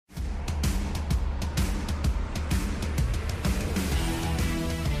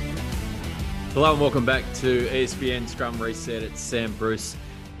Hello and welcome back to ESPN Scrum Reset. It's Sam Bruce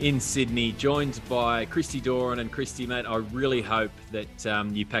in Sydney, joined by Christy Doran. And Christy, mate, I really hope that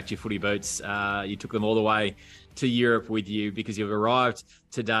you packed your footy boots. You took them all the way to Europe with you, because you've arrived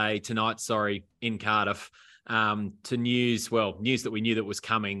tonight, in Cardiff, to news that we knew that was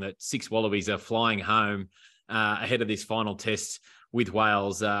coming, that Six Wallabies are flying home ahead of this final test with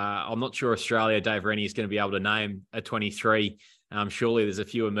Wales. I'm not sure Australia, Dave Rennie, is going to be able to name a 23. Surely there's a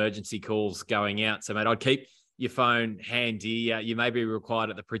few emergency calls going out. So, mate, I'd keep your phone handy. You may be required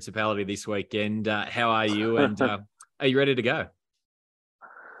at the Principality this weekend. How are you? And are you ready to go?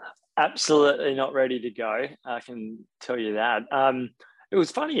 Absolutely not ready to go. I can tell you that. It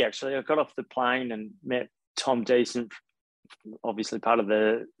was funny, actually. I got off the plane and met Tom Decent, obviously part of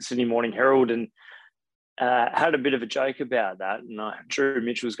the Sydney Morning Herald, and had a bit of a joke about that. And Drew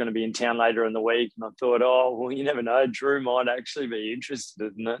Mitchell was going to be in town later in the week, and I thought, oh, well, you never know. Drew might actually be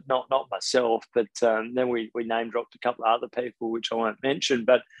interested in it. Not myself, but then we name dropped a couple of other people, which I won't mention.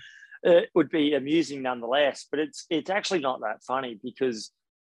 But it would be amusing nonetheless. But it's actually not that funny, because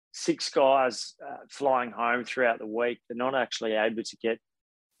six guys flying home throughout the week, they're not actually able to get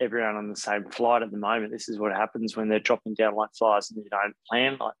everyone on the same flight at the moment. This is what happens when they're dropping down like flies and you don't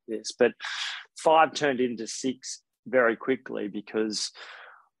plan like this. But 5 turned into 6 very quickly, because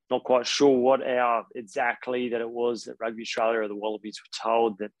not quite sure what hour exactly that it was that Rugby Australia or the Wallabies were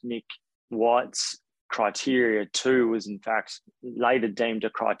told that Nick White's criteria 2 was in fact later deemed a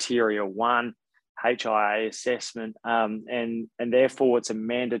criteria 1 HIA assessment, and therefore it's a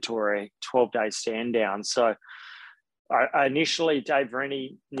mandatory 12-day stand down. So I initially, Dave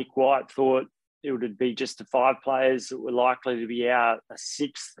Rennie, Nick White, thought it would be just the 5 players that were likely to be out, a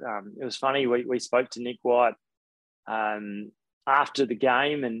 6th. It was funny, we spoke to Nick White after the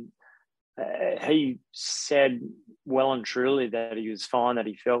game, and he said well and truly that he was fine, that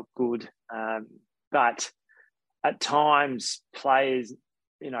he felt good. But at times, players,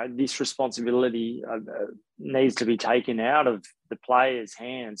 this responsibility needs to be taken out of the players'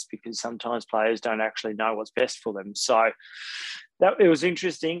 hands, because sometimes players don't actually know what's best for them. So it was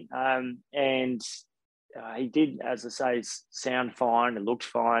interesting. And he did, as I say, sound fine and looked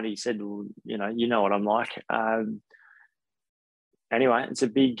fine. He said, well, you know what I'm like. Anyway, it's a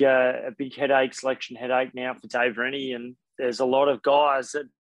big headache, selection headache now for Dave Rennie. And there's a lot of guys that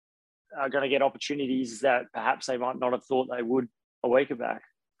are going to get opportunities that perhaps they might not have thought they would a week back.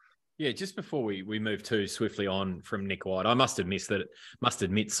 Yeah, just before we move too swiftly on from Nick White, I must admit that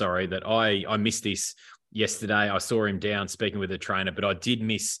I missed this yesterday. I saw him down speaking with a trainer, but I did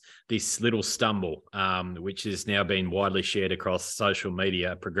miss this little stumble, which has now been widely shared across social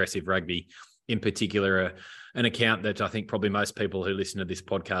media, Progressive Rugby in particular, an account that I think probably most people who listen to this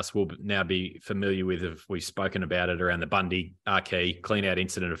podcast will now be familiar with. If we've spoken about it around the Bundy Archie clean-out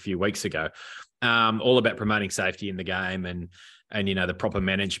incident a few weeks ago, all about promoting safety in the game and the proper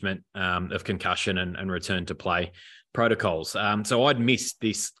management of concussion and return to play protocols. So I'd missed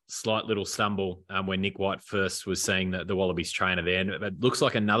this slight little stumble when Nick White first was seeing the Wallabies trainer there. And it looks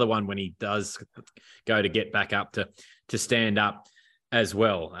like another one when he does go to get back up to stand up as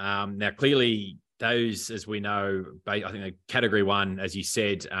well. Now, clearly, those, as we know, I think the category 1, as you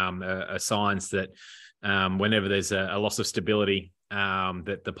said, are signs that whenever there's a loss of stability,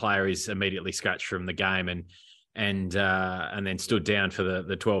 that the player is immediately scratched from the game and then stood down for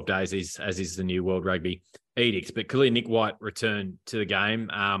the 12 days, as is the new World Rugby edicts. But clearly Nick White returned to the game.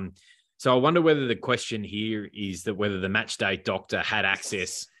 So I wonder whether the question here is that whether the match day doctor had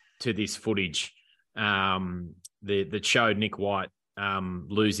access to this footage that showed Nick White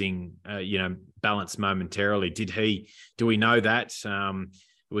losing, balance momentarily. Do we know that?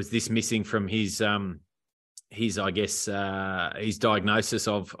 Was this missing from his diagnosis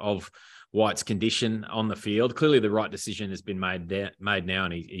of White's condition on the field? Clearly the right decision has been made now,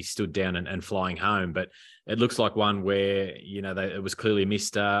 and he stood down and flying home. But it looks like one where, it was clearly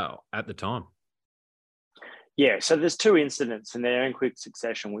missed at the time. Yeah, so there's 2 incidents and they're in quick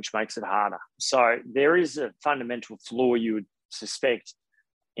succession, which makes it harder. So there is a fundamental flaw, you would suspect,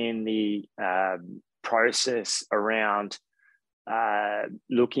 in the process around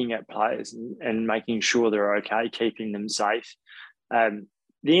looking at players and making sure they're okay, keeping them safe.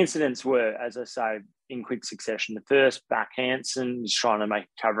 The incidents were, as I say, in quick succession. The first, Back Hansen was trying to make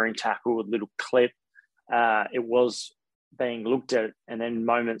a covering tackle with a little clip. It was being looked at, and then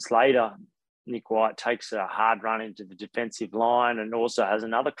moments later, Nick White takes a hard run into the defensive line and also has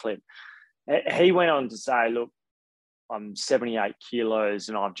another clip. He went on to say, look, I'm 78 kilos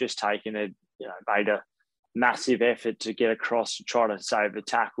and I've just taken made a massive effort to get across to try to save a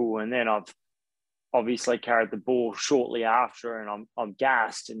tackle, and then I've obviously carried the ball shortly after, and I'm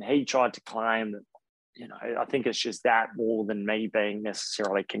gassed. And he tried to claim that, I think it's just that more than me being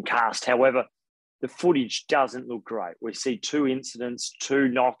necessarily concussed. However, the footage doesn't look great. We see 2 incidents, 2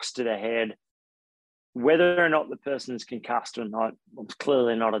 knocks to the head. Whether or not the person is concussed or not, I'm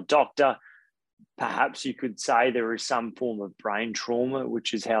clearly not a doctor. Perhaps you could say there is some form of brain trauma,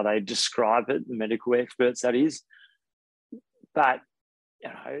 which is how they describe it, the medical experts, that is. But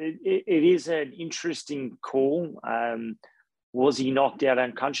it is an interesting call. Was he knocked out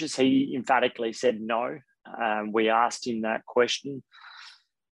unconscious? He emphatically said no. We asked him that question.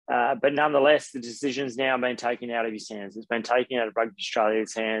 But nonetheless, the decision's now been taken out of his hands. It's been taken out of Rugby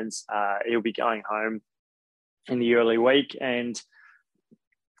Australia's hands. He'll be going home in the early week. And,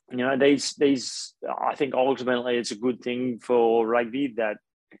 these I think ultimately it's a good thing for rugby that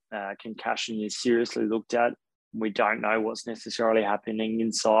concussion is seriously looked at. We don't know what's necessarily happening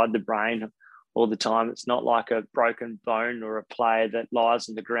inside the brain all the time. It's not like a broken bone or a player that lies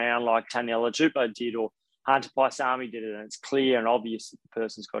on the ground like Taniela Tupou did, or Hunter Paisami did it, and it's clear and obvious that the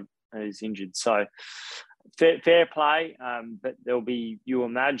person's is injured. So fair play, but there'll be, you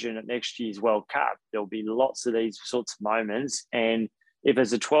imagine at next year's World Cup, there'll be lots of these sorts of moments. And if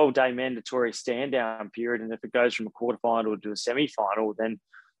there's a 12-day mandatory stand-down period, and if it goes from a quarterfinal to a semi-final, then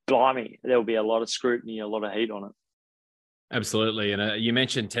blimey, there'll be a lot of scrutiny, a lot of heat on it. Absolutely. And you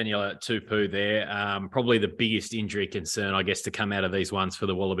mentioned Taniela Tupou there. Probably the biggest injury concern, I guess, to come out of these ones for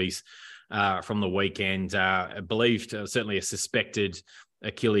the Wallabies from the weekend. Believed, certainly a suspected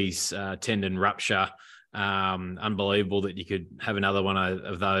Achilles tendon rupture. Unbelievable that you could have another one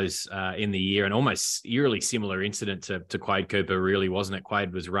of those in the year, and almost eerily similar incident to Quade Cooper, really, wasn't it?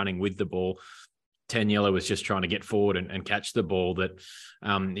 Quade was running with the ball. Taniela was just trying to get forward and catch the ball that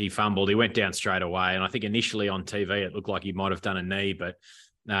he fumbled. He went down straight away. And I think initially on TV, it looked like he might have done a knee, but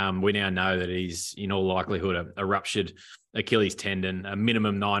we now know that he's in all likelihood a ruptured Achilles tendon, a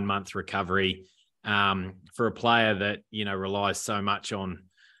minimum 9-month recovery for a player that, relies so much on,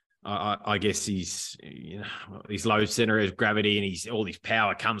 I guess his low center of gravity, and all his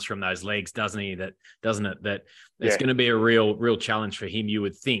power comes from those legs, doesn't it? That it's going to be a real challenge for him, you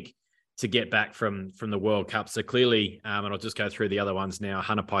would think, to get back from the World Cup. So clearly, and I'll just go through the other ones now.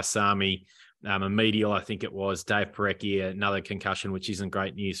 Hunter Paisami, a medial, I think it was. Dave Parecki, another concussion, which isn't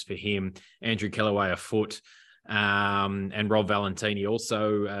great news for him. Andrew Kellaway, a foot. And Rob Valentini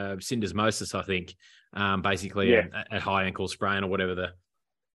also syndesmosis, I think, basically a high ankle sprain or whatever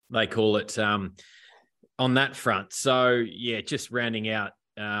they call it on that front. So, just rounding out,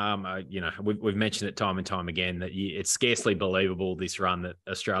 we've mentioned it time and time again that it's scarcely believable, this run that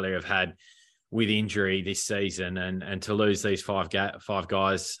Australia have had with injury this season, and to lose these five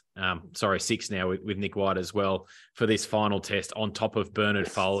guys, 6 now with Nick White as well for this final test, on top of Bernard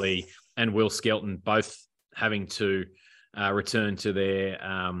Foley and Will Skelton, both having to return to their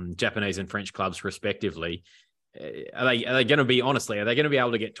Japanese and French clubs respectively. Are they going to be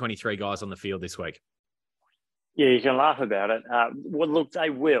able to get 23 guys on the field this week? Yeah, you can laugh about it. Well, look, they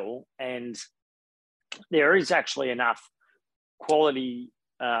will, and there is actually enough quality,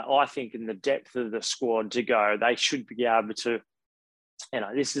 I think, in the depth of the squad to go. They should be able to,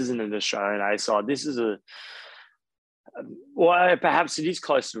 this isn't an Australian A side. This is perhaps it is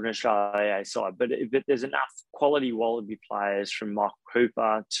close to an Australian A side, but there's enough quality Wallaby players, from Michael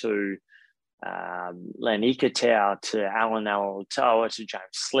Cooper to Len Ikitau to Alan Alatoa to James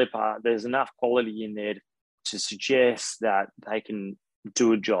Slipper. There's enough quality in there to suggest that they can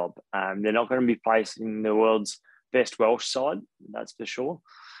do a job. They're not going to be facing the world's best Welsh side, that's for sure.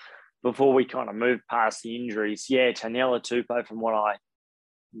 Before we kind of move past the injuries, Taniela Tupou, from what I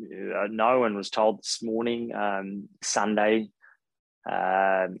know and was told this morning, Sunday,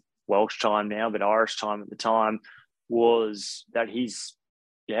 Welsh time now, but Irish time at the time, was that it's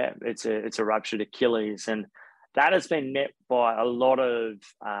a ruptured Achilles, and that has been met by a lot of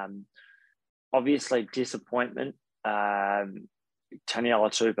obviously disappointment. Taniela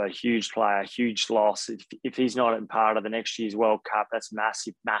Tupou, huge player, huge loss. If he's not in part of the next year's World Cup, that's a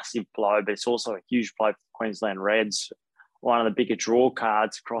massive, massive blow. But it's also a huge blow for Queensland Reds, one of the bigger draw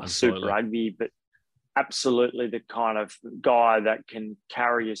cards across Super Rugby, but absolutely the kind of guy that can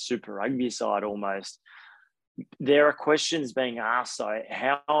carry a Super Rugby side almost. There are questions being asked, though,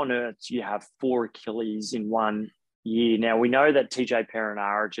 how on earth do you have 4 Achilles in 1 year? Now, we know that TJ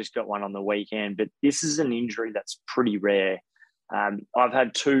Perenara just got one on the weekend, but this is an injury that's pretty rare. I've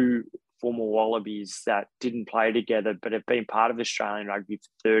had 2 former Wallabies that didn't play together but have been part of Australian rugby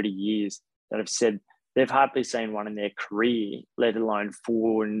for 30 years that have said they've hardly seen one in their career, let alone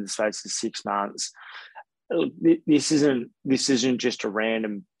 4 in the space of 6 months. This isn't just a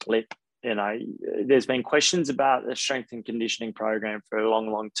random blip. there's been questions about the strength and conditioning program for a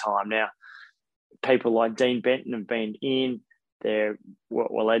long, long time now. People like Dean Benton have been in. They're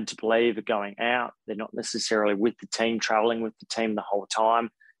what we're led to believe are going out. They're not necessarily with the team, traveling with the team the whole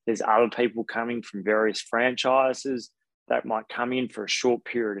time. There's other people coming from various franchises that might come in for a short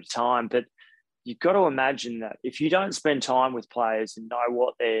period of time. But you've got to imagine that if you don't spend time with players and know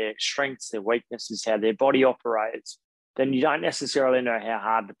what their strengths, their weaknesses, how their body operates, then you don't necessarily know how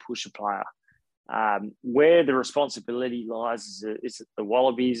hard to push a player. Where the responsibility lies, is it the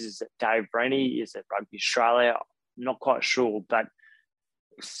Wallabies? Is it Dave Rennie? Is it Rugby Australia? I'm not quite sure, but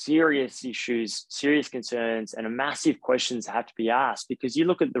serious issues, serious concerns, and massive questions have to be asked, because you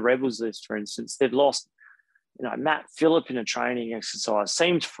look at the Rebels list, for instance, they've lost, Matt Phillip in a training exercise.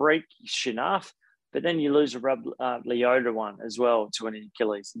 Seemed freakish enough, but then you lose a Leota one as well to an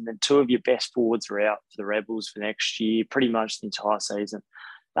Achilles, and then two of your best forwards are out for the Rebels for next year, pretty much the entire season.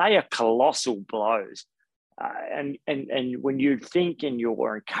 They are colossal blows. And when you think and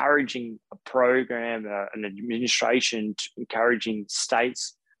you're encouraging a program, an administration, encouraging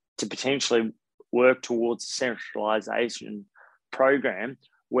states to potentially work towards a centralisation program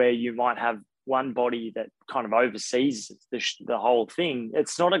where you might have one body that kind of oversees the whole thing,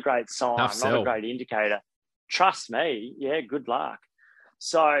 it's not a great sign, not a great indicator. Trust me, yeah, good luck.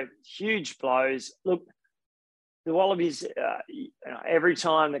 So huge blows. Look, the Wallabies, every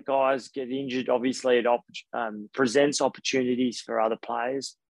time that guys get injured, obviously it presents opportunities for other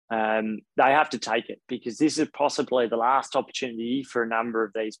players. They have to take it, because this is possibly the last opportunity for a number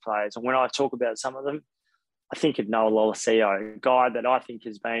of these players. And when I talk about some of them, I think of Noah Lolesio, a guy that I think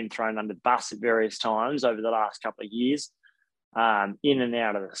has been thrown under the bus at various times over the last couple of years, in and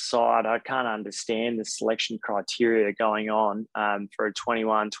out of the side. I can't understand the selection criteria going on for a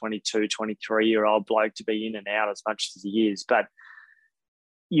 21, 22, 23-year-old bloke to be in and out as much as he is. But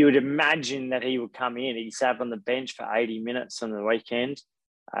you would imagine that he would come in. He sat on the bench for 80 minutes on the weekend.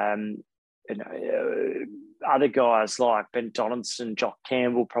 Other guys like Ben Donaldson, Jock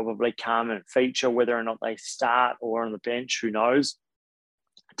Campbell probably come and feature, whether or not they start or on the bench, who knows.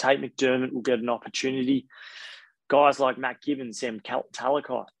 Tate McDermott will get an opportunity. Guys like Matt Gibbons, Sam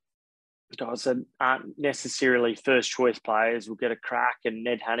Talakai, guys that aren't necessarily first choice players, will get a crack, and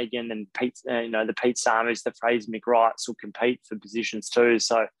Ned Hannigan and Pete, the Pete Samis, the Fraser McWrights will compete for positions too.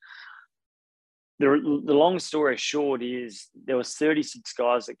 So the long story short is there was 36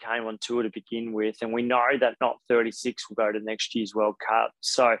 guys that came on tour to begin with, and we know that not 36 will go to next year's World Cup.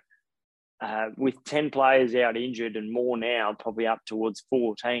 So with 10 players out injured and more now, probably up towards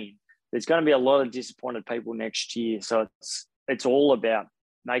 14, there's going to be a lot of disappointed people next year. So it's all about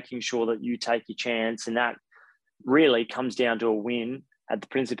making sure that you take your chance, and that really comes down to a win at the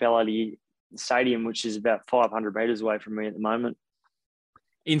Principality Stadium, which is about 500 metres away from me at the moment.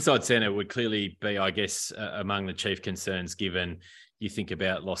 Inside centre would clearly be, I guess, among the chief concerns, given you think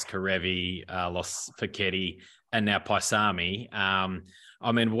about lost Karevi, lost Foketi, and now Paisami.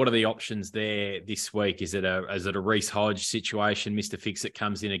 What are the options there this week? Is it a Reece Hodge situation? Mr. Fix-It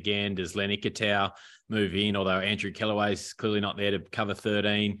comes in again. Does Len Ikitau move in? Although Andrew Kellaway's clearly not there to cover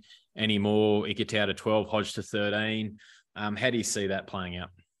 13 anymore. Ikitau to 12, Hodge to 13. How do you see that playing out?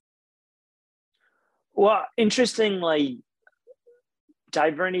 Well, interestingly,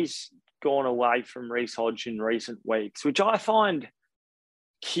 Dave Rennie's gone away from Reece Hodge in recent weeks, which I find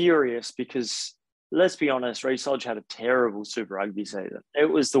curious because, let's be honest, Reece Hodge had a terrible Super Rugby season. It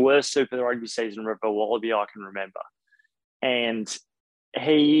was the worst Super Rugby season for a Wallaby I can remember. And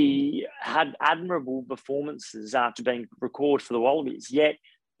he had admirable performances after being recalled for the Wallabies, yet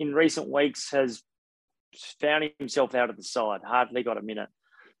in recent weeks has found himself out of the side, hardly got a minute.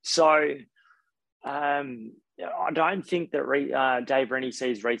 So I don't think that Dave Rennie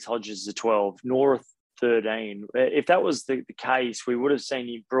sees Reece Hodge as a 12, nor a 13. If that was the case, we would have seen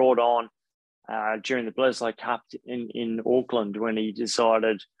him brought on during the Bledisloe Cup in Auckland, when he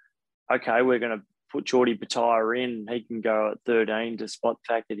decided, okay, we're going to put Geordie Bataille in. He can go at 13, despite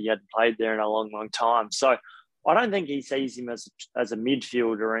the fact that he hadn't played there in a long, long time. So I don't think he sees him as a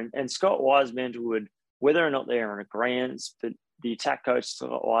midfielder. And Scott Wiseman would, whether or not they're in agreement, but the attack coach,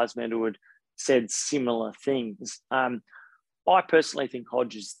 Scott Wiseman, would said similar things. I personally think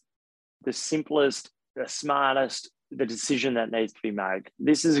Hodge is the simplest, the smartest, the decision that needs to be made.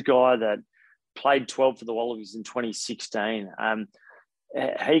 This is a guy that played 12 for the Wallabies in 2016.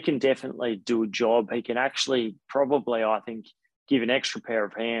 He can definitely do a job. He can actually probably, I think, give an extra pair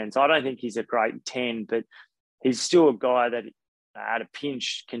of hands. I don't think he's a great 10, but he's still a guy that at a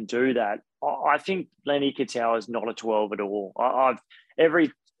pinch can do that. I think Len Ikitau is not a 12 at all.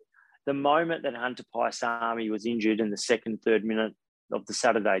 The moment that Hunter Paisami was injured in the second, third minute, of the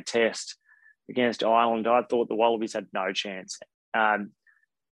Saturday test against Ireland, I thought the Wallabies had no chance.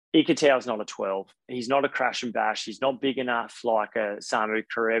 Ikitau's not a 12. He's not a crash and bash. He's not big enough like a Samu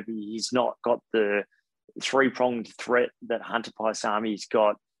Karevi. He's not got the three-pronged threat that Hunter Paisami's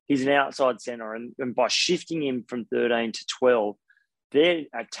got. He's an outside centre, and by shifting him from 13 to 12, their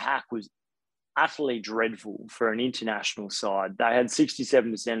attack was utterly dreadful for an international side. They had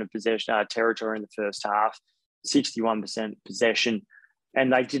 67% of possession territory in the first half, 61% possession,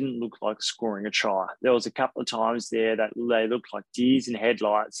 and they didn't look like scoring a try. There was a couple of times there that they looked like deers in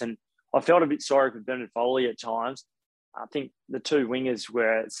headlights, and I felt a bit sorry for Bernard Foley at times. I think the two wingers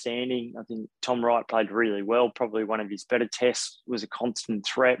were outstanding. I think Tom Wright played really well. Probably one of his better tests, was a constant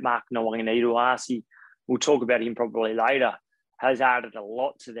threat. Mark Nawaqanitawasi, we'll talk about him probably later, has added a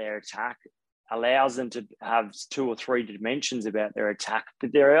lot to their attack, allows them to have 2 or 3 dimensions about their attack,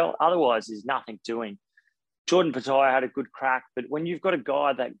 but otherwise there's nothing doing. Jordan Petaia had a good crack, but when you've got a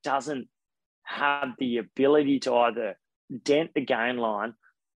guy that doesn't have the ability to either dent the gain line,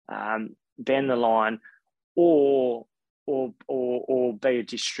 bend the line, or be a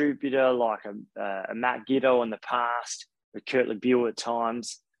distributor like a Matt Giddo in the past, or Kurtley Beale at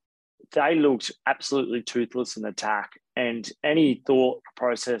times, they looked absolutely toothless in attack. And any thought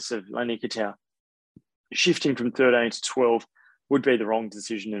process of Len Ikitau shifting from 13 to 12 would be the wrong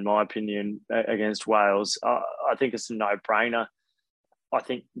decision, in my opinion, against Wales. I think it's a no-brainer. I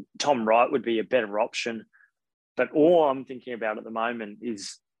think Tom Wright would be a better option. But all I'm thinking about at the moment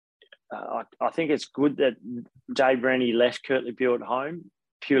is I think it's good that Dave Rennie left Kurtley Beale at home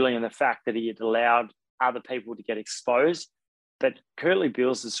purely in the fact that he had allowed other people to get exposed. But Kurtley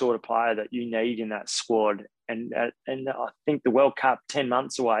Beale's the sort of player that you need in that squad. And I think the World Cup, 10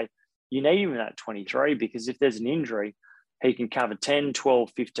 months away, you need him in that 23, because if there's an injury, he can cover 10,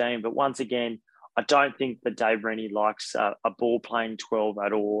 12, 15. But once again, I don't think that Dave Rennie likes a ball-playing 12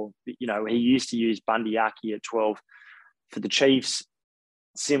 at all. You know, he used to use Bundy Aki at 12 for the Chiefs.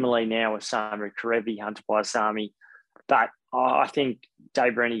 Similarly now with Samu Karevi, Hunter Paisami. But I think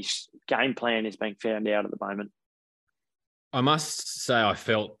Dave Rennie's game plan is being found out at the moment. I must say I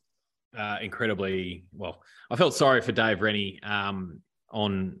felt I felt sorry for Dave Rennie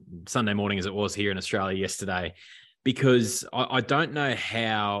on Sunday morning, as it was here in Australia yesterday, because I don't know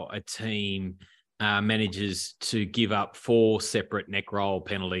how a team manages to give up 4 separate neck roll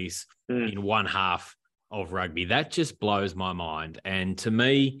penalties in one half of rugby. That just blows my mind. And to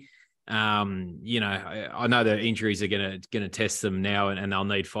me, I know the injuries are going to test them now, and they'll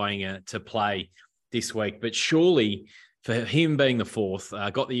need Fainga'a to play this week. But surely, for him being the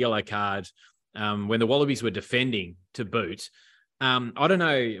 4th, got the yellow card when the Wallabies were defending to boot. I don't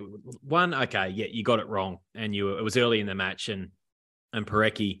know. One, okay, yeah, you got it wrong, and it was early in the match, and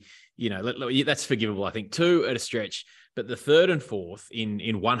Parecki, that's forgivable, I think. 2 at a stretch, but the 3rd and 4th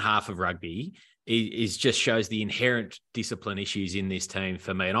in one half of rugby is just shows the inherent discipline issues in this team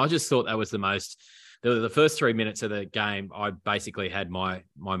for me. And I just thought that was the first 3 minutes of the game. I basically had my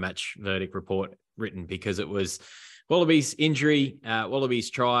match verdict report written, because it was Wallabies injury, Wallabies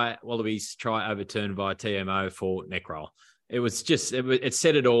try overturned by TMO for neck roll. It was just, it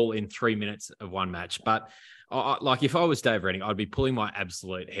said it all in 3 minutes of one match. But if I was Dave Rennie, I'd be pulling my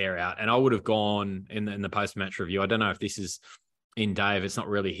absolute hair out, and I would have gone in the post-match review. I don't know if this is in Dave. It's not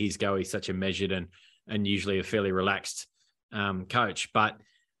really his go. He's such a measured and usually a fairly relaxed coach. But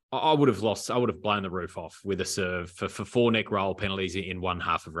I would have blown the roof off with a serve for 4 neck roll penalties in one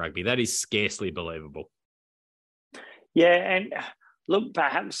half of rugby. That is scarcely believable. Yeah, and look,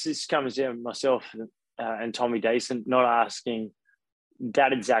 perhaps this comes down to myself and Tommy Decent not asking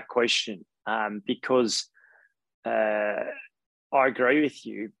that exact question, because I agree with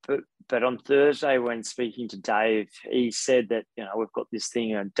you. But on Thursday, when speaking to Dave, he said that we've got this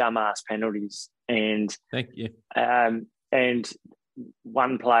thing of dumbass penalties, and thank you. And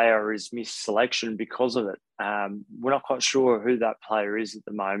one player is missed selection because of it. We're not quite sure who that player is at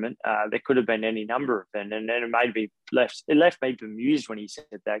the moment. There could have been any number of them, and then it left me bemused when he said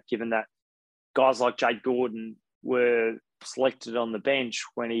that, given that guys like Jade Gordon were selected on the bench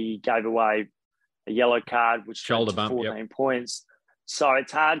when he gave away a yellow card, which shoulder bump, 14 points. So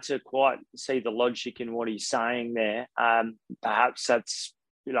it's hard to quite see the logic in what he's saying there. Perhaps that's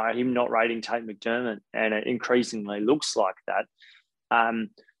him not rating Tate McDermott, and it increasingly looks like that.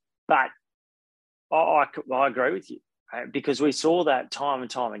 But I agree with you, because we saw that time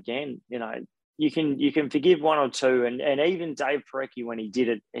and time again. You can forgive 1 or 2, and even Dave Parecki, when he did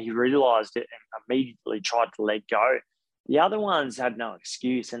it, he realised it and immediately tried to let go. The other ones had no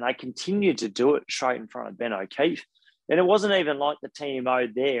excuse, and they continued to do it straight in front of Ben O'Keefe. And it wasn't even like the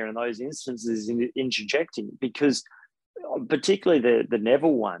TMO there in those instances interjecting, because particularly the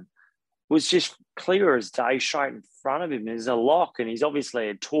Neville one, was just clear as day, straight in front of him. There's a lock, and he's obviously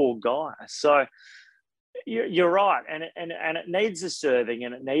a tall guy. So you're right, and it needs a serving,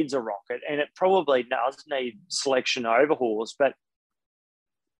 and it needs a rocket, and it probably does need selection overhauls. But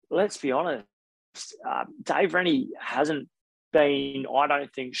let's be honest, Dave Rennie hasn't been, I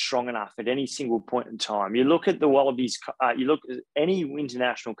don't think, strong enough at any single point in time. You look at the Wallabies, you look at any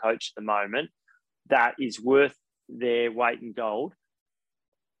international coach at the moment that is worth their weight in gold,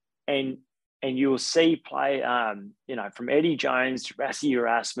 and you'll see play, from Eddie Jones to Rassie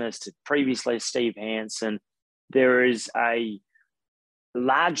Erasmus to previously Steve Hansen, there is a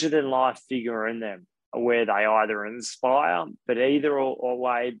larger-than-life figure in them where they either inspire, but either or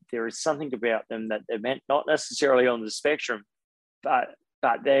way, there is something about them that they're meant, not necessarily on the spectrum, but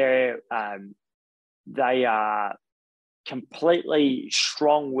they are completely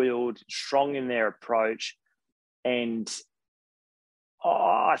strong-willed, strong in their approach, and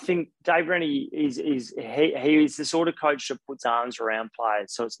I think Dave Rennie is the sort of coach that puts arms around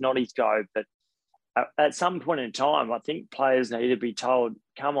players. So it's not his go, but at some point in time, I think players need to be told,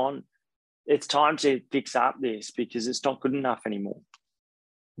 come on, it's time to fix up this because it's not good enough anymore.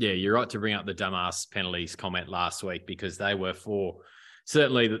 Yeah, you're right to bring up the dumbass penalties comment last week, because they were for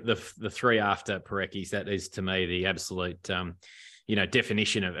certainly the three after Parekis. That is, to me, the absolute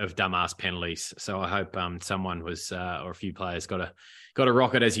definition of dumbass penalties. So I hope someone was or a few players got a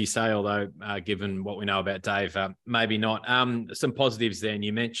rocket, as you say, although given what we know about Dave, maybe not. Some positives then.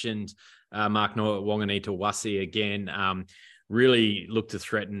 You mentioned Mark Wanganita-Wasi again. Really looked to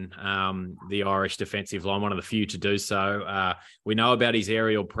threaten the Irish defensive line, one of the few to do so. We know about his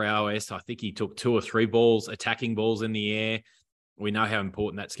aerial prowess. I think he took 2 or 3 attacking balls in the air. We know how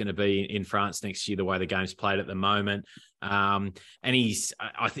important that's going to be in France next year, the way the game's played at the moment. And he's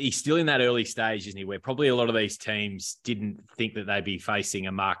still in that early stage, isn't he, where probably a lot of these teams didn't think that they'd be facing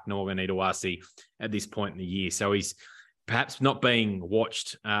a Mark Wanganita-Wasi at this point in the year. So he's perhaps not being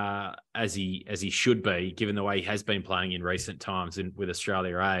watched as he should be, given the way he has been playing in recent times with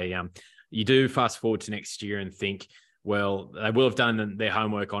Australia A. You do fast forward to next year and think, well, they will have done their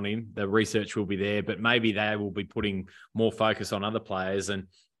homework on him. The research will be there, but maybe they will be putting more focus on other players, and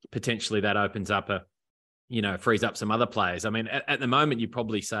potentially that opens up frees up some other players. I mean, at the moment, you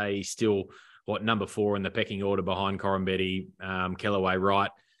probably say he's still number 4 in the pecking order behind Corambetti, Kellaway,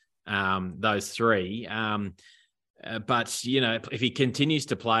 Wright, those three. But if he continues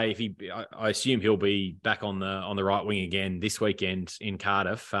to play, I assume he'll be back on the right wing again this weekend in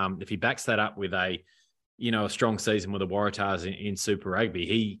Cardiff. If he backs that up with a strong season with the Waratahs in Super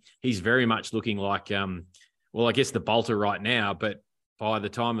Rugby, he's very much looking like, I guess the bolter right now, but by the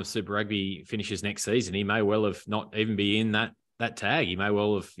time of Super Rugby finishes next season, he may well have not even be in that tag. He may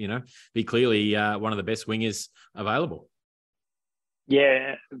well have, be clearly one of the best wingers available.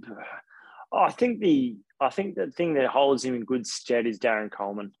 Yeah. I think the thing that holds him in good stead is Darren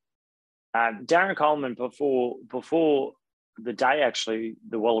Coleman. Darren Coleman, before the day actually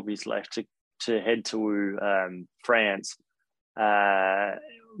the Wallabies left to head to France via,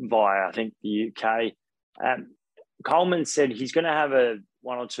 I think, the UK, Coleman said he's going to have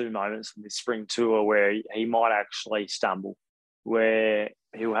one or two moments in this spring tour where he might actually stumble, where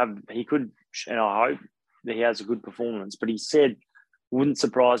he could, and I hope that he has a good performance. But he said, wouldn't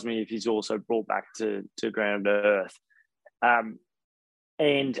surprise me if he's also brought back to ground earth.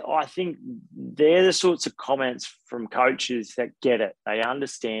 And I think they're the sorts of comments from coaches that get it. They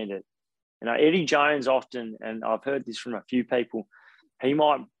understand it. Eddie Jones often, and I've heard this from a few people, he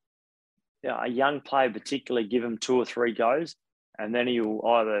might, a young player particularly, give him 2 or 3 goes, and then he'll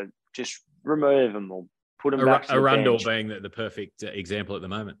either just remove them or put them back to the Arundel bench. being the perfect example at the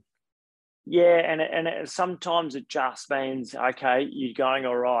moment. Yeah, and sometimes it just means, okay, you're going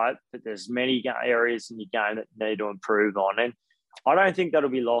all right, but there's many areas in your game that you need to improve on. And I don't think that'll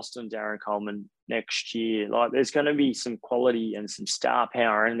be lost on Darren Coleman next year. Like, there's going to be some quality and some star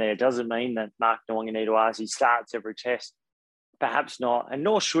power in there. It doesn't mean that Mark Wanganita-Wasi starts every test. Perhaps not, and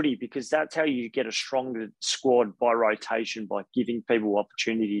nor should he, because that's how you get a stronger squad, by rotation, by giving people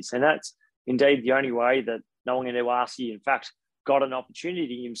opportunities. And that's indeed the only way that Wanganita-Wasi, in fact, got an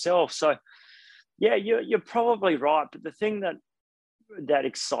opportunity himself. So, yeah, you're probably right. But the thing that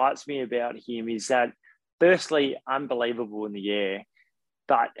excites me about him is that, firstly, unbelievable in the air,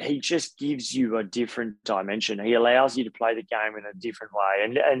 but he just gives you a different dimension. He allows you to play the game in a different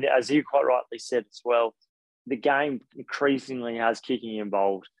way. And as you quite rightly said as well, the game increasingly has kicking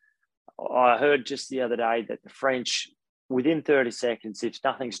involved. I heard just the other day that the French, within 30 seconds, if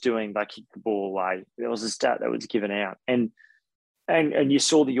nothing's doing, they kick the ball away. There was a stat that was given out. And you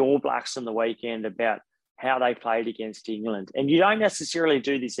saw the All Blacks on the weekend about how they played against England. And you don't necessarily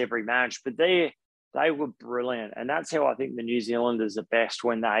do this every match, but they were brilliant. And that's how I think the New Zealanders are best,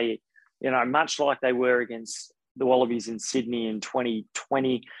 when they, much like they were against the Wallabies in Sydney in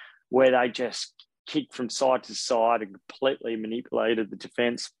 2020, where they just kicked from side to side and completely manipulated the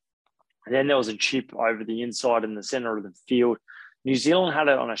defence. And then there was a chip over the inside in the centre of the field. New Zealand had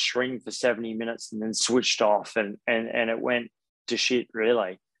it on a string for 70 minutes and then switched off, and it went to shit,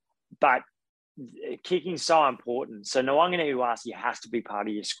 really. But kicking's so important. So Nawaqanitawase has to be part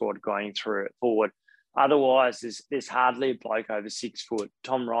of your squad going through it forward. Otherwise, there's hardly a bloke over 6 foot.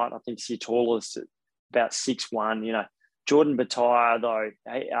 Tom Wright, I think, is your tallest at about 6'1". Jordan Bataia, though,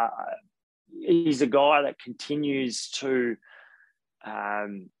 he's a guy that continues to, I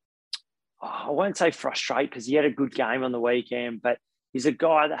won't say frustrate, because he had a good game on the weekend, but he's a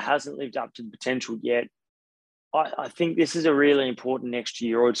guy that hasn't lived up to the potential yet. I think this is a really important next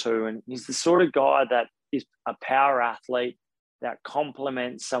year or two, and he's the sort of guy that is a power athlete that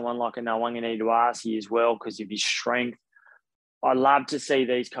complements someone like a Nawaqanitawase as well because of his strength. I love to see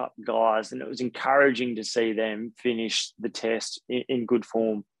these guys, and it was encouraging to see them finish the test in good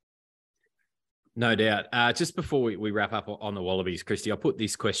form. No doubt. Just before we wrap up on the Wallabies, Christy, I'll put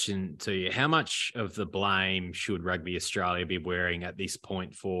this question to you. How much of the blame should Rugby Australia be wearing at this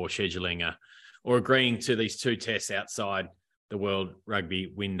point for scheduling or agreeing to these 2 tests outside the World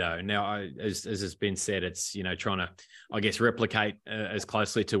Rugby window? Now, as has been said, it's, trying to, I guess, replicate as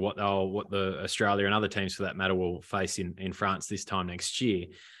closely to what the Australia and other teams for that matter will face in France this time next year,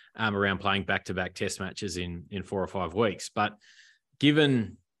 around playing back-to-back test matches in 4 or 5 weeks. But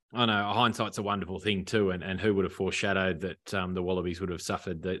given, I know hindsight's a wonderful thing too, and who would have foreshadowed that the Wallabies would have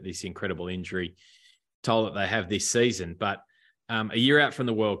suffered this incredible injury toll that they have this season. But a year out from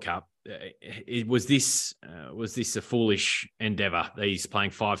the World Cup, was this a foolish endeavour? He's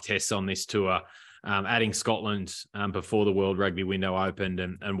playing 5 tests on this tour, adding Scotland before the World Rugby window opened,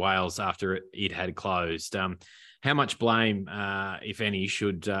 and Wales after it had closed. How much blame, if any,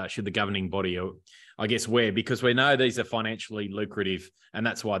 should the governing body, I guess, wear? Because we know these are financially lucrative, and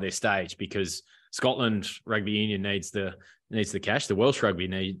that's why they're staged. Because Scotland Rugby Union needs the cash, the Welsh Rugby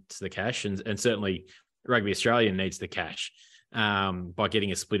needs the cash, and certainly Rugby Australia needs the cash. By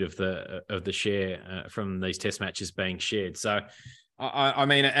getting a split of the share from these test matches being shared. So, I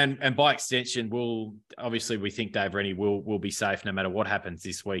mean, and by extension, we think Dave Rennie will be safe no matter what happens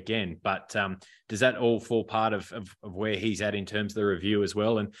this weekend. But does that all fall part of where he's at in terms of the review as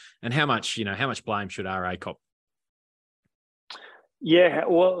well? And how much blame should RA cop? Yeah,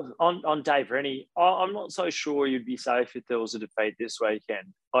 well, on Dave Rennie, I'm not so sure you'd be safe if there was a defeat this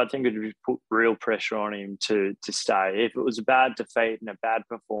weekend. I think it would put real pressure on him to stay. If it was a bad defeat and a bad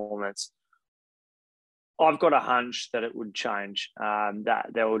performance, I've got a hunch that it would change, that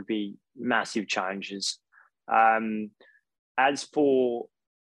there would be massive changes. As for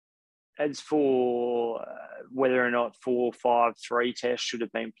whether or not 4, 5, 3 tests should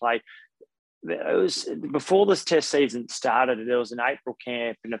have been played, it was before this test season started. There was an April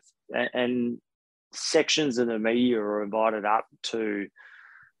camp, and sections of the media were invited up to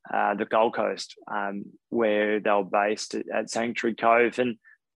the Gold Coast, where they were based at Sanctuary Cove, and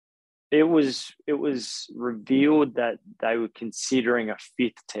it was revealed that they were considering a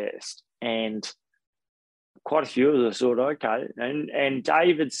 5th test, and quite a few of us thought, okay, and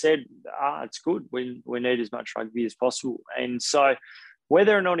David said, it's good. We need as much rugby as possible, and so.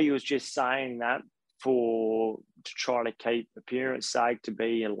 Whether or not he was just saying that to try to keep appearance sake, to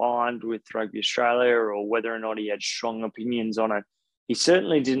be aligned with Rugby Australia, or whether or not he had strong opinions on it, he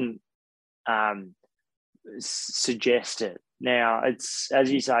certainly didn't suggest it. Now, it's,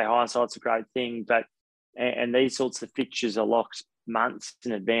 as you say, hindsight's a great thing, but and these sorts of fixtures are locked months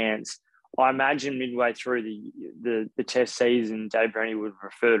in advance. I imagine midway through the test season, Dave Rennie would have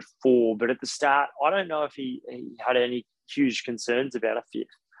referred 4, but at the start, I don't know if he had any huge concerns about a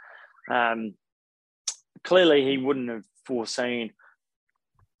 5th. Clearly, he wouldn't have foreseen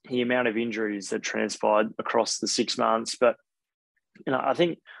the amount of injuries that transpired across the 6 months. But I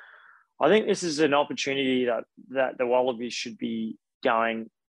think this is an opportunity that the Wallabies should be going.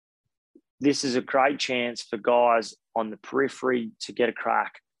 This is a great chance for guys on the periphery to get a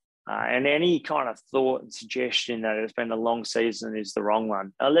crack. And any kind of thought and suggestion that it's been a long season is the wrong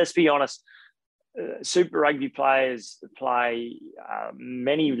one. Let's be honest. Super Rugby players play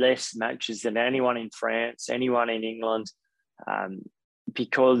many less matches than anyone in France, anyone in England,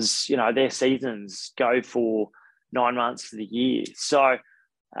 because their seasons go for 9 months of the year. So,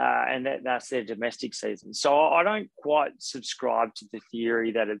 and that's their domestic season. So I don't quite subscribe to the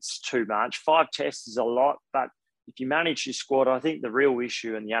theory that it's too much. 5 tests is a lot, but if you manage your squad, I think the real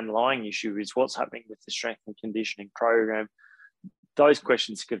issue and the underlying issue is what's happening with the strength and conditioning program. Those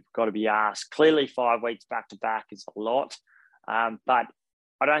questions have got to be asked. Clearly, 5 weeks back to back is a lot, but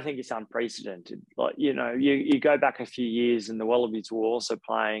I don't think it's unprecedented. Like, you go back a few years and the Wallabies were also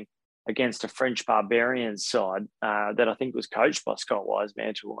playing against a French Barbarians side that I think was coached by Scott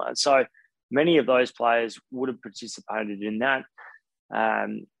Wisemantel. So many of those players would have participated in that.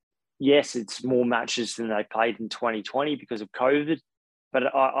 Yes, it's more matches than they played in 2020 because of COVID,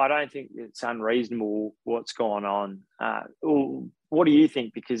 but I don't think it's unreasonable what's gone on. What do you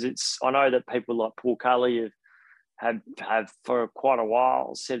think? Because I know that people like Paul Cully have for quite a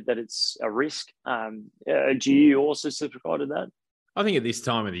while said that it's a risk. Do you also subscribe to that? I think at this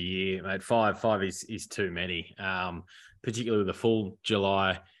time of the year, mate, five is too many, particularly with the full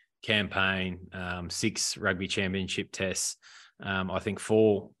July campaign, 6 rugby championship tests. I think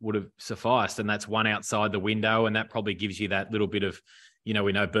 4 would have sufficed, and that's one outside the window, and that probably gives you that little bit of, we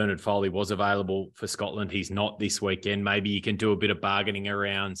know Bernard Foley was available for Scotland. He's not this weekend. Maybe you can do a bit of bargaining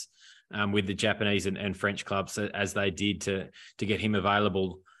around with the Japanese and French clubs as they did to get him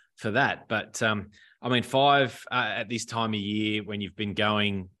available for that. But 5 at this time of year when you've been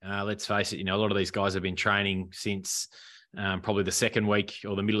going, let's face it, a lot of these guys have been training since probably the second week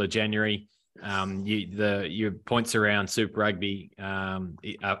or the middle of January. Your points around Super Rugby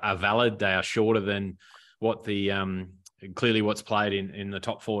are valid. They are shorter than what clearly what's played in the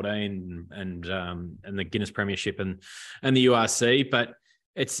top 14 and the Guinness Premiership and the URC, but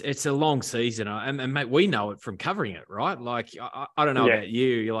it's a long season, and mate, we know it from covering it, right? Like I don't know about you.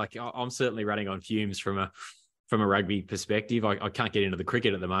 You're like, I'm certainly running on fumes from a rugby perspective. I can't get into the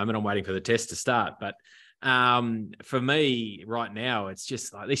cricket at the moment. I'm waiting for the test to start, but for me right now, it's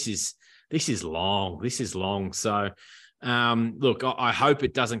just like this is long. This is long. So. Look, I hope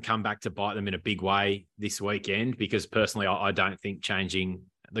it doesn't come back to bite them in a big way this weekend, because personally, I don't think changing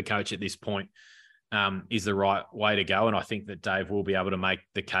the coach at this point is the right way to go. And I think that Dave will be able to make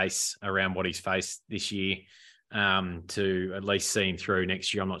the case around what he's faced this year to at least see him through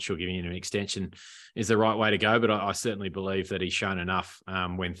next year. I'm not sure giving him an extension is the right way to go, but I certainly believe that he's shown enough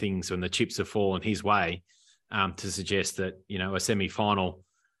when the chips have fallen his way to suggest that, a semi-final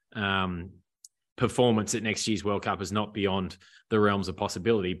performance at next year's World Cup is not beyond the realms of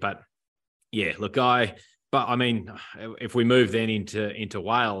possibility. But yeah, look, if we move then into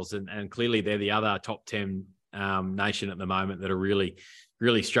Wales, and clearly they're the other top 10 nation at the moment that are really,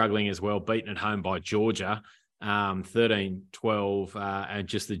 really struggling as well, beaten at home by Georgia, 13-12, and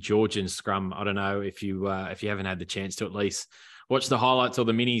just the Georgian scrum. I don't know if you haven't had the chance to at least watch the highlights or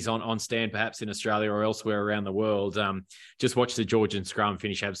the minis on Stan, perhaps in Australia or elsewhere around the world. Just watch the Georgian scrum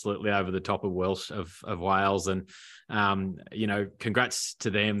finish absolutely over the top of Wales, and congrats to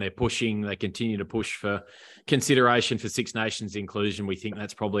them. They're pushing. They continue to push for consideration for Six Nations inclusion. We think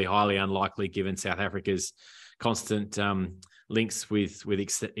that's probably highly unlikely given South Africa's constant links with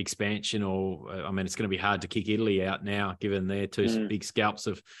expansion. It's going to be hard to kick Italy out now given their two big scalps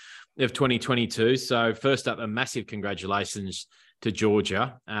of 2022. So first up, a massive congratulations to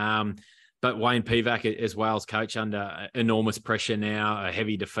Georgia. But Wayne Pivac as Wales coach under enormous pressure now, a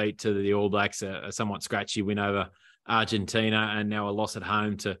heavy defeat to the All Blacks, a somewhat scratchy win over Argentina, and now a loss at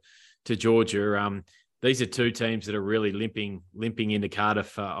home to Georgia. These are two teams that are really limping into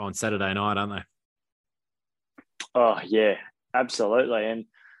Cardiff on Saturday night, aren't they? Oh, yeah, absolutely. And,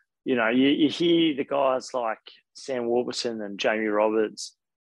 you hear the guys like Sam Warburton and Jamie Roberts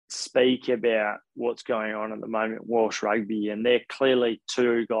speak about what's going on at the moment in Welsh rugby, and they're clearly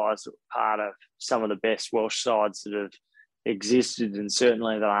two guys that are part of some of the best Welsh sides that have existed, and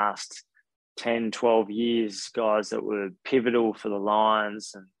certainly the last 10, 12 years, guys that were pivotal for the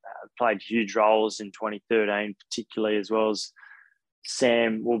Lions and played huge roles in 2013, particularly, as well as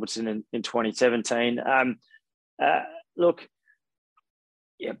Sam Warburton in 2017. Look,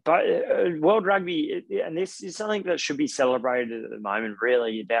 yeah, but World Rugby, and this is something that should be celebrated at the moment,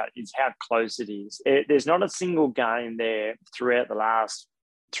 really, about is how close it is. There's not a single game there throughout the last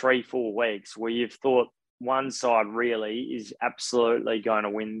 3-4 weeks where you've thought one side really is absolutely going to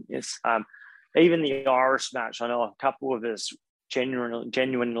win this. Even the Irish match, I know a couple of us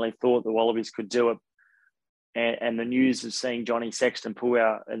genuinely thought the Wallabies could do it. And the news of seeing Johnny Sexton pull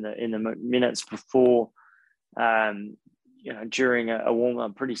out in the minutes before, during a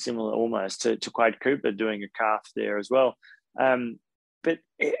warm-up, pretty similar almost to Quade Cooper doing a calf there as well. But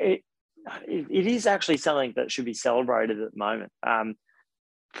it is actually something that should be celebrated at the moment.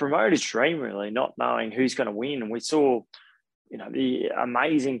 Promoter's dream, really, not knowing who's going to win. And we saw, the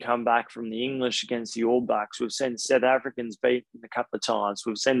amazing comeback from the English against the All Blacks. We've seen South Africans beaten a couple of times.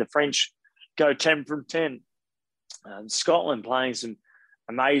 We've seen the French go 10 from 10 Scotland playing some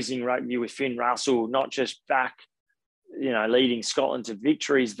amazing rugby with Finn Russell, not just back, leading Scotland to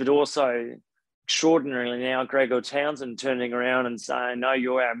victories, but also extraordinarily now Gregor Townsend turning around and saying, no,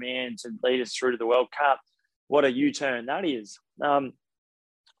 you're our man to lead us through to the World Cup. What a U-turn that is. I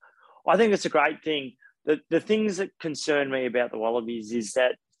think it's a great thing. The things that concern me about the Wallabies is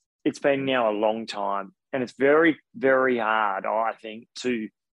that it's been now a long time, and it's very, very hard, I think, to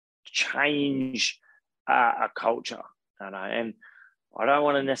change a culture. And I don't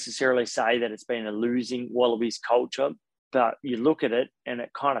want to necessarily say that it's been a losing Wallabies culture, but you look at it and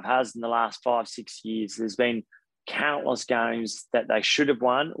it kind of has in the last 5-6 years. There's been countless games that they should have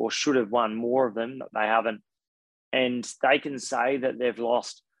won or should have won more of them that they haven't. And they can say that they've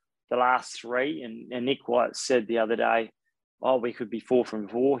lost the last 3. And Nick White said the other day, we could be 4 from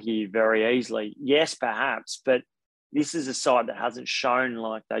 4 here very easily. Yes, perhaps, but this is a side that hasn't shown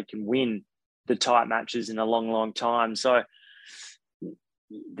like they can win the tight matches in a long, long time. So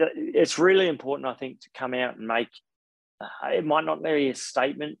it's really important, I think, to come out and make, it might not be a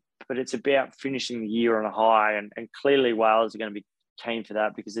statement, but it's about finishing the year on a high. And clearly Wales are going to be keen for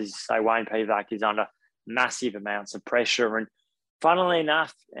that because, as you say, Wayne Pivac is under massive amounts of pressure. And funnily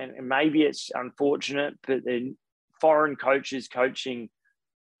enough, and maybe it's unfortunate, but the foreign coaches coaching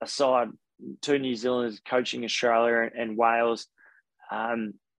a side, 2 New Zealanders coaching Australia and Wales,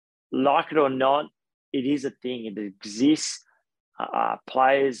 like it or not, it is a thing. It exists.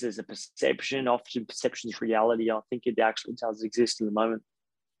 Players, there's a perception, often perception is reality. I think it actually does exist in the moment.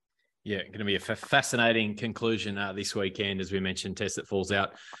 Yeah, going to be a fascinating conclusion this weekend, as we mentioned. Test that falls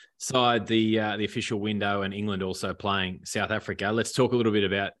outside the official window, and England also playing South Africa. Let's talk a little bit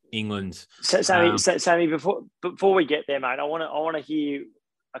about England. Sammy, before we get there, mate, I want to hear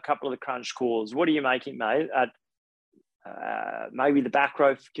a couple of the crunch calls. What are you making, mate? At maybe the back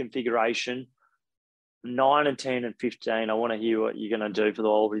row configuration, 9 and 10 and 15. I want to hear what you're going to do for the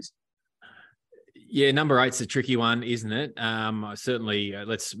Wallabies. Yeah, number 8's a tricky one, isn't it? Certainly,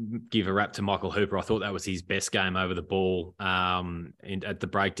 let's give a rap to Michael Hooper. I thought that was his best game over the ball at the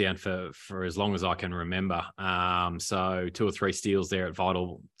breakdown for as long as I can remember. So 2 or 3 steals there at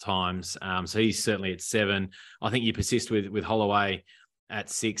vital times. So he's certainly at 7. I think you persist with Holloway at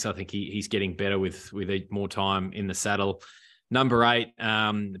 6. I think he's getting better with more time in the saddle. Number 8,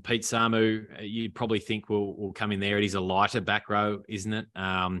 Pete Samu, you probably think will come in there. It is a lighter back row, isn't it?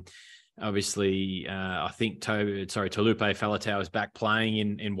 Obviously, I think Taulupe Faletau is back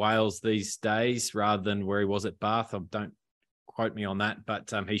playing in Wales these days rather than where he was at Bath. Don't quote me on that,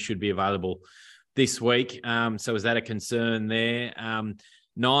 but he should be available this week. So is that a concern there?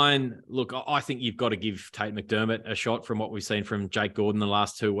 9, look, I think you've got to give Tate McDermott a shot from what we've seen from Jake Gordon the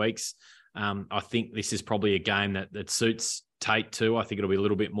last 2 weeks. I think this is probably a game that suits Tate too. I think it'll be a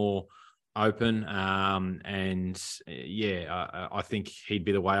little bit more open. I think he'd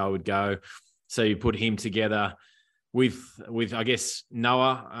be the way I would go. So you put him together with I guess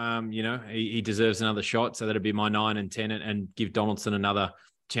Noah, he deserves another shot. So that'd be my 9 and 10 and give Donaldson another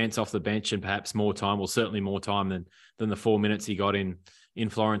chance off the bench and perhaps more time, or certainly more time than the 4 minutes he got in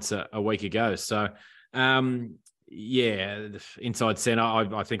Florence a week ago. So, inside centre,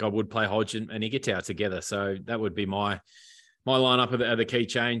 I think I would play Hodge and Igitau together. So that would be my lineup of the key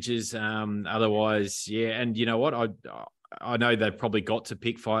changes. Otherwise, and you know what? I know they've probably got to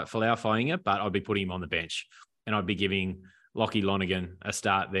pick Folau Fainga'a, but I'd be putting him on the bench and I'd be giving Lockie Lonergan a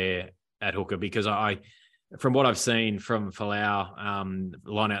start there at hooker because from what I've seen from Folau,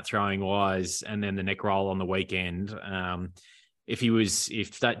 line-out throwing wise, and then the neck roll on the weekend, if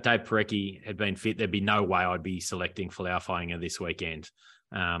Dave Parecki had been fit, there'd be no way I'd be selecting Folau Fainga'a this weekend.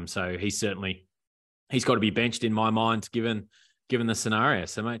 So he's got to be benched in my mind, given the scenario.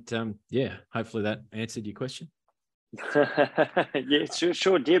 So, mate, hopefully that answered your question. Yeah,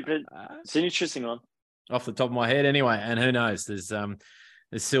 sure did, but it's an interesting one. Off the top of my head, anyway. And who knows? There's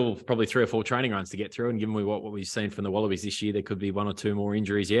still probably 3 or 4 training runs to get through, and given what we've seen from the Wallabies this year, there could be 1 or 2 more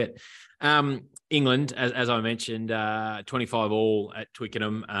injuries yet. England, as I mentioned, 25 all at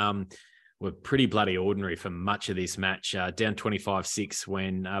Twickenham. Were pretty bloody ordinary for much of this match. Down 25-6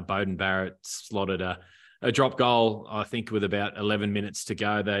 when Beauden Barrett slotted a drop goal, I think, with about 11 minutes to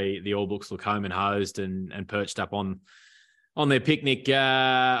go. The All Blacks look home and hosed and perched up on their picnic,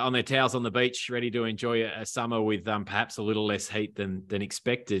 on their towels on the beach, ready to enjoy a summer with perhaps a little less heat than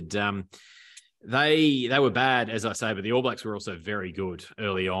expected. They were bad, as I say, but the All Blacks were also very good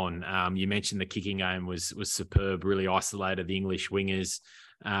early on. You mentioned the kicking game was superb, really isolated the English wingers.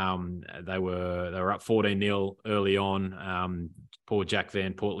 They were up 14-0 early on. Poor Jack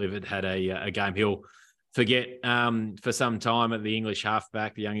Van Portlivet had a game he'll forget for some time at the English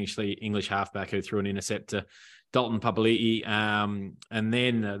halfback, the young English halfback who threw an intercept Dalton Papali'i. And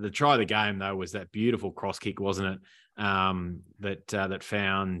then the try of the game, though, was that beautiful cross kick, wasn't it? That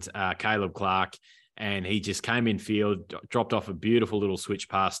found Caleb Clark, and he just came in field, dropped off a beautiful little switch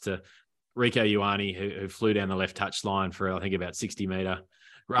pass to Rieko Ioane, who flew down the left touch line for, I think, about 60-metre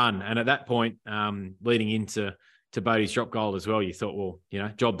run. And at that point, leading into Bodie's drop goal as well, you thought, well,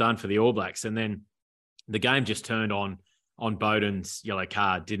 job done for the All Blacks. And then the game just turned on Bowden's yellow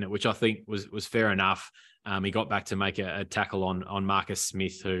card, didn't it? Which I think was fair enough. He got back to make a tackle on Marcus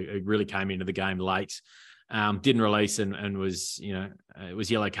Smith, who really came into the game late. Didn't release and was, it was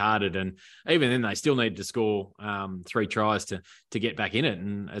yellow carded. And even then they still needed to score 3 tries to get back in it.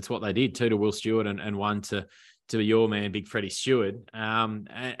 And it's what they did, 2 to Will Stewart and 1 to your man, Big Freddie Stewart.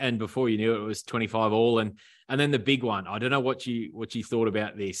 And before you knew it, it was 25 all. And then the big one, I don't know what you thought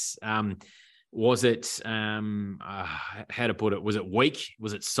about this. Was it, how to put it? Was it weak?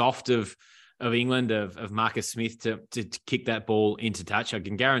 Was it soft of England, of Marcus Smith to kick that ball into touch? I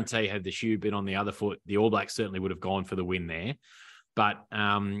can guarantee, had the shoe been on the other foot, the All Blacks certainly would have gone for the win there. But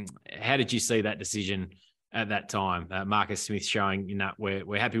how did you see that decision at that time? Marcus Smith showing,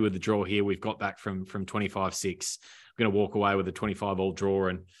 we're happy with the draw here. We've got back from 25-6. We're going to walk away with a 25-all draw.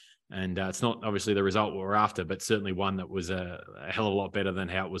 And it's not obviously the result we're after, but certainly one that was a hell of a lot better than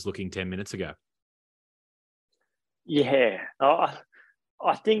how it was looking 10 minutes ago. Yeah.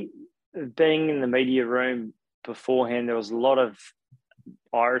 I think being in the media room beforehand, there was a lot of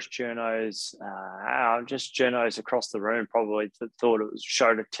Irish journos, just journos across the room probably that thought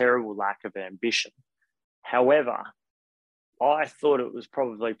showed a terrible lack of ambition. However, I thought it was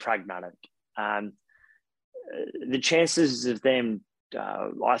probably pragmatic. The chances of them,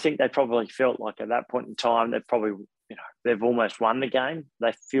 I think they probably felt like at that point in time, they've almost won the game.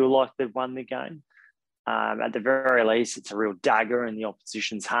 They feel like they've won the game. At the very least, it's a real dagger in the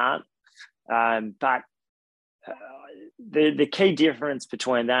opposition's heart. But the key difference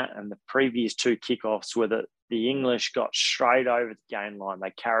between that and the previous 2 kickoffs were that the English got straight over the game line.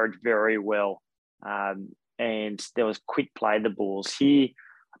 They carried very well. And there was quick play the balls. Here,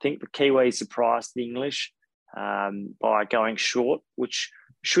 I think the Kiwis surprised the English by going short, which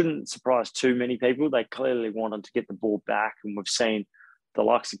shouldn't surprise too many people. They clearly wanted to get the ball back, and we've seen the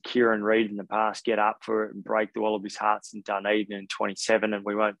likes of Kieran Reid in the past get up for it and break the Wallabies' hearts in Dunedin in 27, and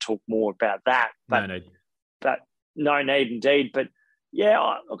we won't talk more about that. But no need indeed. But yeah,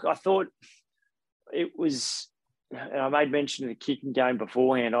 I thought it was, and I made mention of the kicking game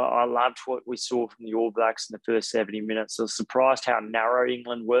beforehand. I loved what we saw from the All Blacks in the first 70 minutes. I was surprised how narrow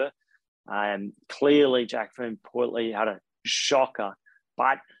England were. Clearly, Jack Foon-Portley had a shocker,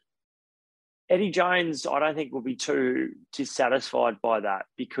 but Eddie Jones, I don't think will be too dissatisfied by that,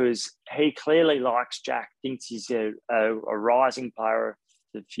 because he clearly likes Jack, thinks he's a rising player of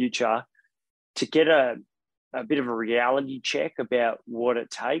the future. To get a bit of a reality check about what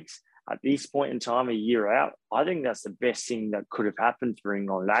it takes at this point in time, a year out, I think that's the best thing that could have happened for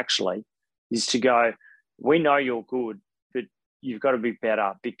England, actually, is to go, we know you're good, but you've got to be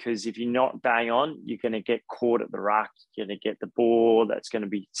better, because if you're not bang on, you're going to get caught at the ruck. You're going to get the ball that's going to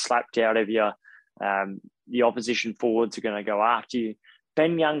be slapped out of you. The opposition forwards are going to go after you.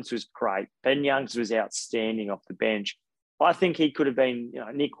 Ben Youngs was great. Ben Youngs was outstanding off the bench. I think he could have been,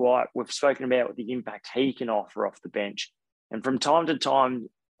 Nick White. We've spoken about the impact he can offer off the bench. And from time to time,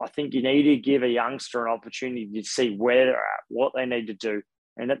 I think you need to give a youngster an opportunity to see where they're at, what they need to do.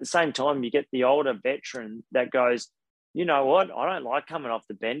 And at the same time, you get the older veteran that goes, you know what, I don't like coming off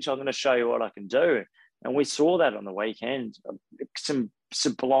the bench. I'm going to show you what I can do. And we saw that on the weekend. Some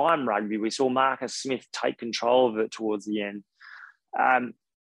sublime rugby. We saw Marcus Smith take control of it towards the end.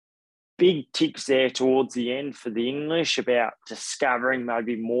 Big ticks there towards the end for the English about discovering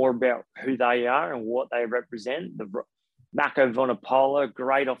maybe more about who they are and what they represent. The Mako Vunipola,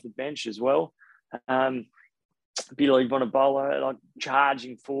 great off the bench as well. Billy Vunipola, like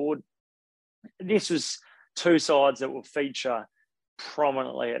charging forward. This was 2 sides that will feature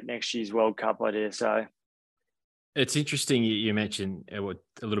prominently at next year's World Cup, I dare say. It's interesting you mentioned a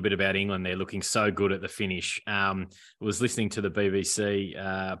little bit about England. They're looking so good at the finish. I was listening to the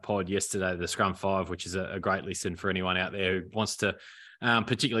BBC pod yesterday, the Scrum 5, which is a great listen for anyone out there who wants to,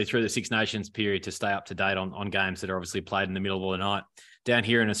 particularly through the Six Nations period, to stay up to date on games that are obviously played in the middle of the night down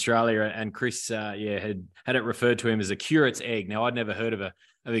here in Australia. And Chris, had it referred to him as a curate's egg. Now, I'd never heard of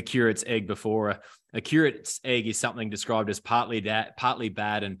a curate's egg before. A curate's egg is something described as partly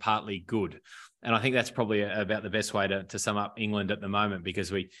bad and partly good. And I think that's probably about the best way to sum up England at the moment,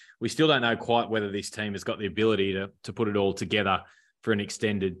 because we still don't know quite whether this team has got the ability to put it all together for an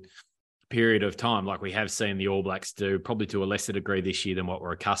extended period of time, like we have seen the All Blacks do, probably to a lesser degree this year than what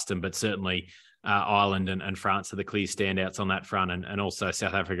we're accustomed, but certainly Ireland and France are the clear standouts on that front, and also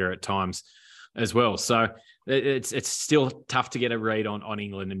South Africa at times as well. So it's still tough to get a read on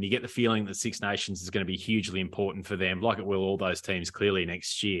England, and you get the feeling that Six Nations is going to be hugely important for them, like it will all those teams clearly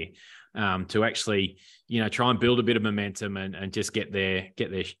next year, to actually, try and build a bit of momentum and just get their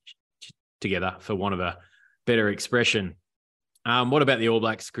together, for want of a better expression. What about the All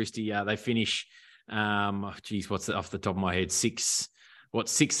Blacks, Christy? They finish, what's off the top of my head?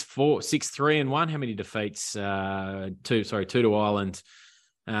 6-3-1. How many defeats? Two to Ireland,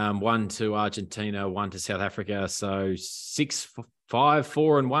 1 to Argentina, 1 to South Africa. So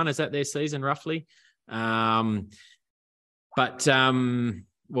 6-5-4-1. Is that their season roughly?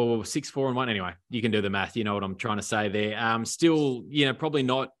 Well, 6-4-1. Anyway, you can do the math. You know what I'm trying to say there. Still, probably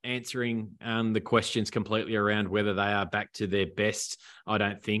not answering the questions completely around whether they are back to their best, I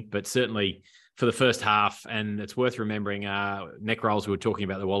don't think, but certainly for the first half. And it's worth remembering, neck rolls, we were talking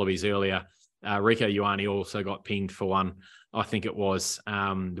about the Wallabies earlier. Rieko Ioane also got pinged for one, I think it was,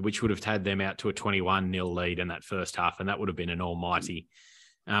 which would have had them out to a 21-0 lead in that first half. And that would have been an almighty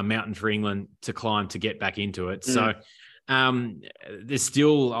mountain for England to climb to get back into it. So there's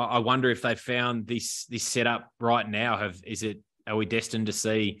still, I wonder if they've found this setup right now. Are we destined to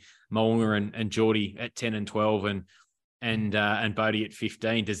see Mo'unga and Geordie at 10 and 12 and Bodie at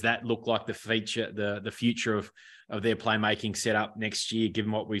 15? Does that look like the future of their playmaking setup next year,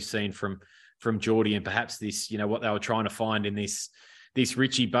 given what we've seen from Geordie and perhaps this, what they were trying to find in this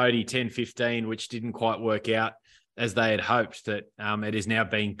Richie Bodie 10-15, which didn't quite work out as they had hoped, that it is now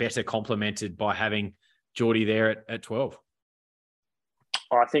being better complemented by having Geordie there at 12?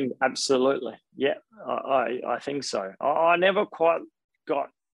 I think absolutely. Yeah, I think so. I never quite got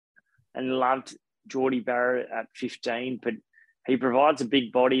and loved Geordie Barrett at 15, but he provides a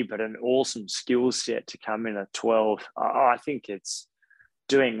big body, but an awesome skill set to come in at 12. I think it's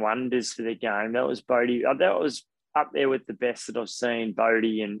doing wonders for the game. That was Bodie. That was up there with the best that I've seen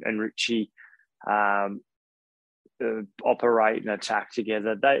Bodie and Richie operate and attack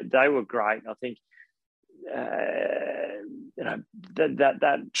together. They were great. I think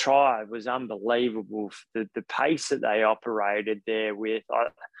that try was unbelievable. The pace that they operated there with.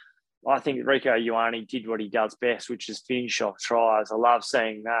 I think Rieko Ioane did what he does best, which is finish off tries. I love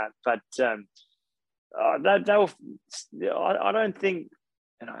seeing that. But I don't think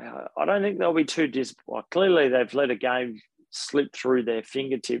they'll be too disappointed. Clearly, they've let a game slip through their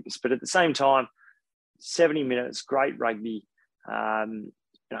fingertips, but at the same time, 70 minutes, great rugby.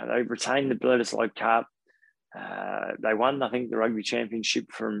 They retained the Bledisloe Cup. They won, I think, the rugby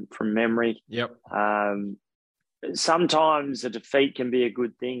championship from memory. Yep. Sometimes a defeat can be a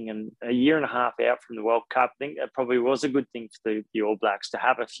good thing, and a year and a half out from the World Cup, I think that probably was a good thing for the All Blacks to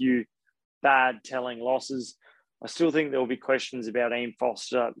have a few bad telling losses. I still think there will be questions about Ian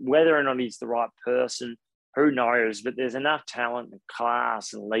Foster, whether or not he's the right person, who knows, but there's enough talent and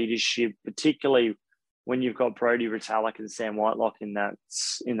class and leadership, particularly when you've got Brodie Retallick and Sam Whitelock in that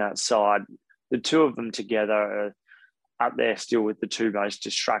side. The two of them together are up there still with the two most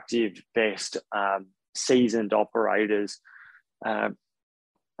destructive, best seasoned operators.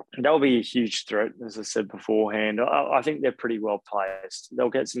 They'll be a huge threat, as I said beforehand. I think they're pretty well placed. They'll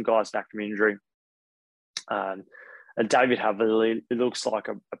get some guys back from injury. And David Havili, it looks like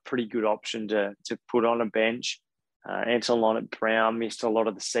a pretty good option to put on a bench. Anton Lonnet-Brown missed a lot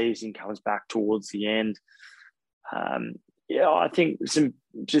of the season, comes back towards the end. I think some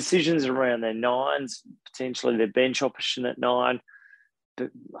decisions around their nines, potentially their bench option at 9,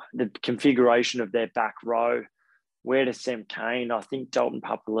 the configuration of their back row, where to Sam Cane. I think Dalton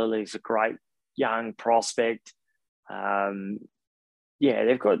Papalili is a great young prospect.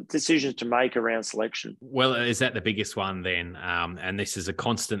 They've got decisions to make around selection. Well, is that the biggest one then? And this is a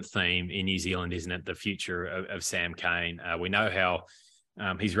constant theme in New Zealand, isn't it? The future of Sam Cane. We know how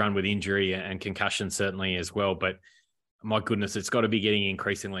he's run with injury and concussion certainly as well, but my goodness, it's got to be getting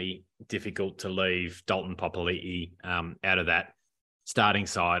increasingly difficult to leave Dalton Papali'i out of that starting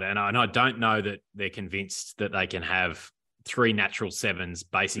side. And I don't know that they're convinced that they can have 3 natural sevens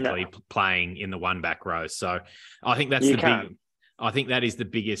basically playing in the one back row. So I think that's I think that is the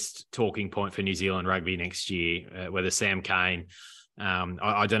biggest talking point for New Zealand rugby next year, whether Sam Cane,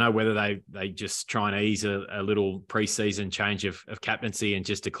 I don't know whether they just try and ease a little pre-season change of captaincy and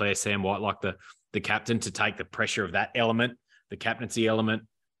just declare Sam Whitelock the captain to take the pressure of that element, the captaincy element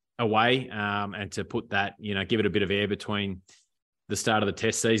away, and to put that, give it a bit of air between the start of the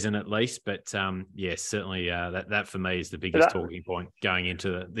test season at least. But certainly that for me is the biggest talking point going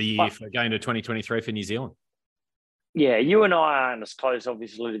into the year going to 2023 for New Zealand. Yeah, you and I aren't as close,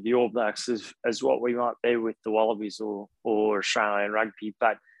 obviously, to the All Blacks as what we might be with the Wallabies or Australian rugby.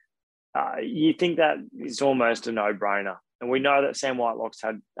 But you think that is almost a no-brainer. And we know that Sam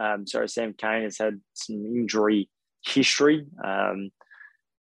Cane has had some injury history.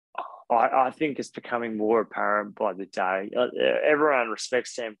 I think it's becoming more apparent by the day. Everyone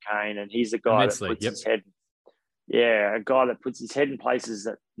respects Sam Cane, and he's a guy that puts his head, a guy that puts his head in places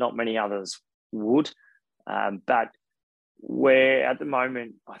that not many others would. But where at the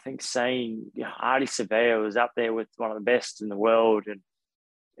moment, I think seeing Ardie Savea was up there with one of the best in the world, and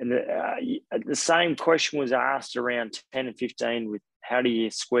the same question was asked around 10 and 15 with how do you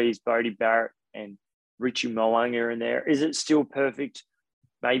squeeze Bodie Barrett and Richie Mo'unga in there? Is it still perfect?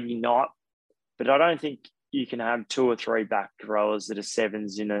 Maybe not, but I don't think you can have 2 or 3 back rowers that are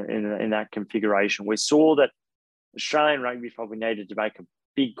sevens in that configuration. We saw that Australian rugby probably needed to make a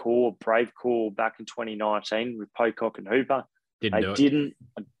big call, a brave call back in 2019 with Pocock and Hooper. They didn't.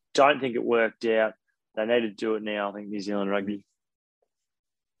 I don't think it worked out. They need to do it now, I think, New Zealand rugby.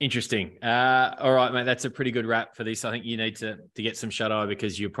 Interesting. All right, mate, that's a pretty good wrap for this. I think you need to get some shut-eye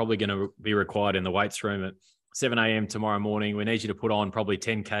because you're probably going to be required in the weights room at 7 a.m. tomorrow morning. We need you to put on probably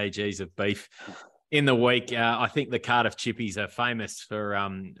 10 kgs of beef in the week. I think the Cardiff Chippies are famous for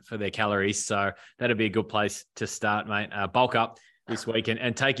their calories, so that'd be a good place to start, mate. Bulk up this week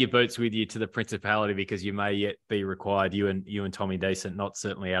and take your boots with you to the Principality because you may yet be required. You and Tommy Decent, not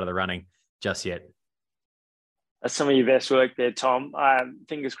certainly out of the running just yet. That's some of your best work there, Tom.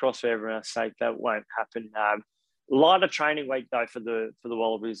 Fingers crossed for everyone's sake that won't happen. Lighter training week though for the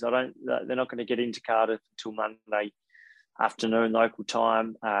Wallabies. They're not going to get into Cardiff until Monday afternoon local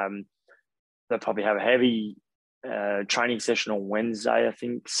time. They'll probably have a heavy training session on Wednesday, I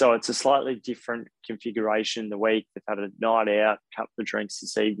think. So it's a slightly different configuration the week. They've had a night out, a couple of drinks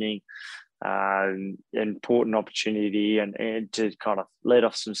this evening, an important opportunity and to kind of let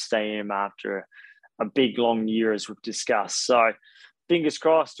off some steam after a big long year as we've discussed. So fingers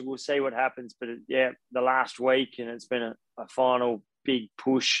crossed, we'll see what happens. But the last week, and it's been a final big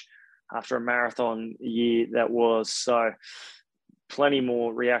push after a marathon year that was. So plenty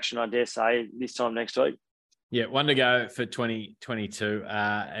more reaction, I dare say, this time next week. Yeah, one to go for 2022.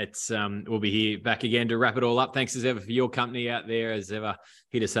 We'll be here back again to wrap it all up. Thanks as ever for your company out there. As ever,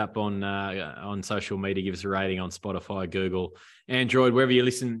 hit us up on social media. Give us a rating on Spotify, Google, Android, wherever you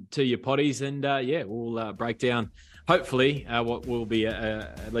listen to your potties. And we'll break down hopefully what will be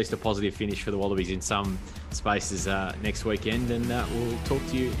at least a positive finish for the Wallabies in some spaces next weekend. And we'll talk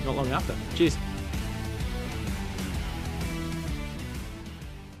to you not long after. Cheers.